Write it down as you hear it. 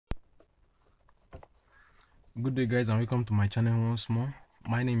Good day guys, and welcome to my channel once more.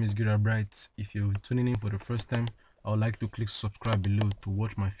 My name is Gira Bright. If you're tuning in for the first time, I would like to click subscribe below to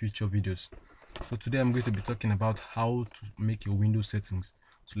watch my future videos. So today I'm going to be talking about how to make your window settings.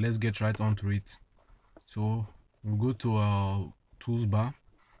 So let's get right on to it. So we'll go to our tools bar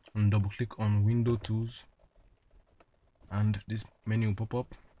and double click on window tools, and this menu will pop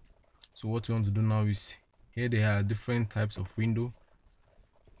up. So what you want to do now is, here there are different types of window.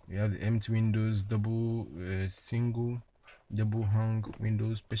 We have the empty windows, double, single, double hung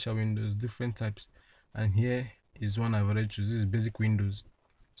windows, special windows, different types. And here is one I've already chosen. This is basic windows.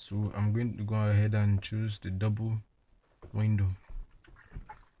 So I'm going to go ahead and choose the double window.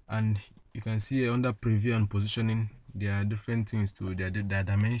 And you can see under preview and positioning, there are different things to their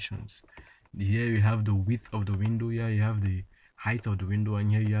dimensions. Here you have the width of the window, here you have the height of the window, and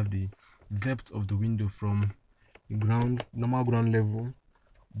here you have the depth of the window from normal ground level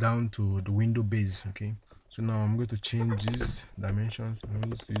down to the window base. Okay, so now I'm going to change these dimensions. I'm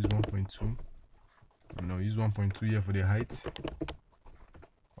going to use 1.2, and I'll use 1.2 here for the height,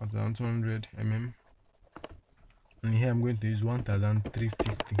 1200 mm, and here I'm going to use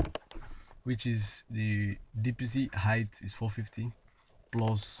 1350, which is the DPC height is 450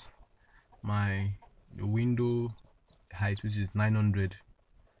 plus the window height, which is 900.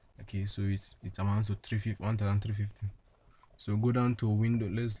 Okay, so it amounts to 1350. So go down to window.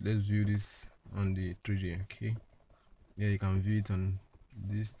 Let's view this on the 3D. Okay, yeah, you can view it on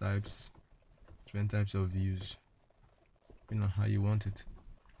these different types of views, depending on how you want it.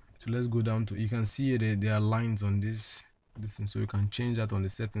 So let's go down to, you can see there are lines on this thing, so you can change that on the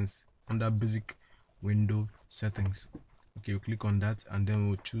settings under basic window settings. Okay, we'll click on that, and then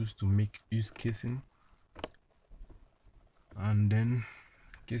we'll choose to use casing, and then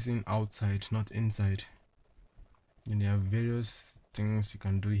casing outside, not inside. And there are various things you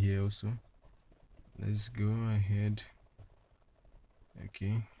can do here also. Let's go ahead.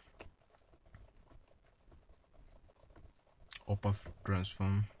 Okay, upper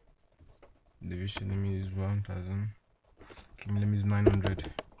transform division, let me use 1000. Okay, let me use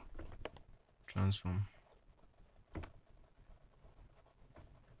 900 transform.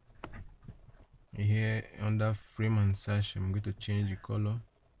 Here under frame and sash, I'm going to change the color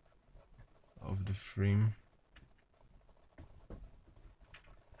of the frame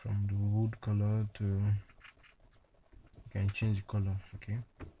from the wood color to, you can change the color. Okay,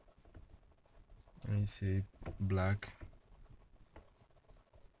 let me say black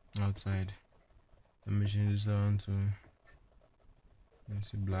outside. Let me change this down to,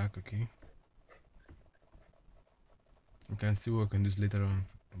 let's say black. Okay, you can still work on this later on,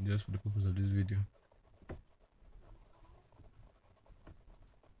 just for the purpose of this video.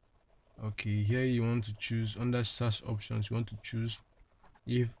 Okay, here you want to choose under search options, you want to choose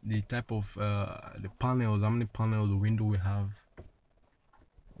if the type of the panels, how many panels the window will have.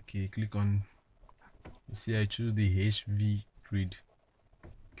 Okay, click on, you see I choose the HV grid.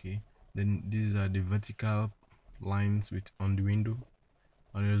 Okay, then these are the vertical lines on the window,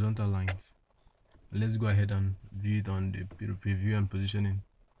 and horizontal lines. Let's go ahead and view it on the preview and positioning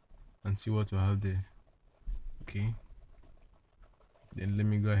and see what we have there. Okay, then let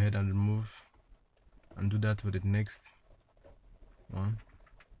me go ahead and remove and do that for the next one.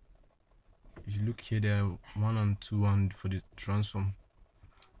 If you look here, there are 1 and 2, and for the transform,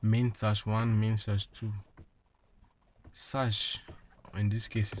 main sash 1, main sash 2. Sash in this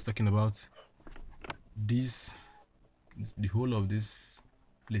case is talking about this, the whole of this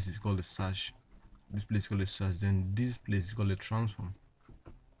place is called a sash. This place is called a sash, then this place is called a transform.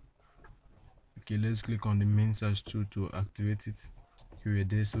 Okay, let's click on the main sash 2 to activate it. Here we're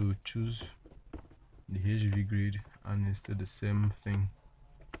there, so we'll choose the HV grid, and it's still the same thing.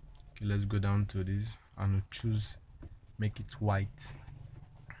 Okay, let's go down to this and we'll choose, make it white,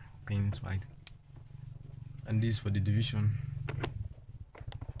 paint white, and this for the division.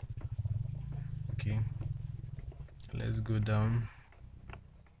 Okay, let's go down,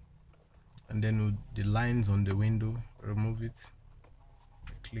 and then with the lines on the window, remove it,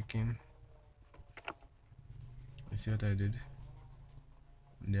 clicking. You see what I did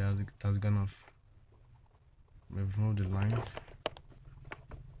there? It has gone off. Remove the lines.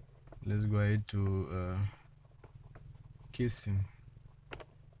 Let's go ahead to casing,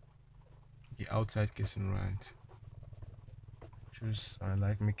 the outside casing, right? Choose, I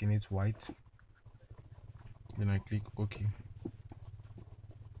like making it white, then I click OK.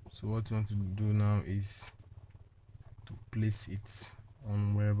 So what you want to do now is to place it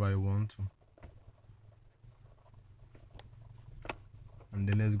on wherever I want to, and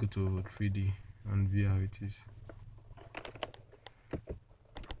then let's go to 3D and view how it is.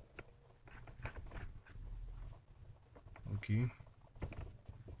 Okay,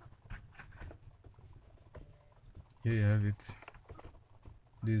 here you have it.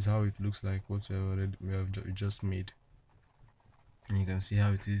 This is how it looks like, what we have just made, and you can see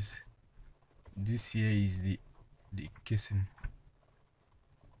how it is. This here is the casing.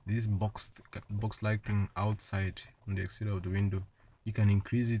 This box like thing outside on the exterior of the window. You can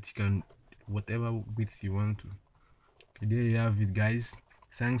increase it, you can whatever width you want to. Okay, there you have it, guys.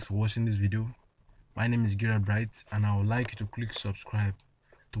 Thanks for watching this video. My name is Gira Bright, and I would like you to click subscribe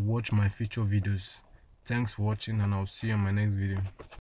to watch my future videos. Thanks for watching, and I'll see you in my next video.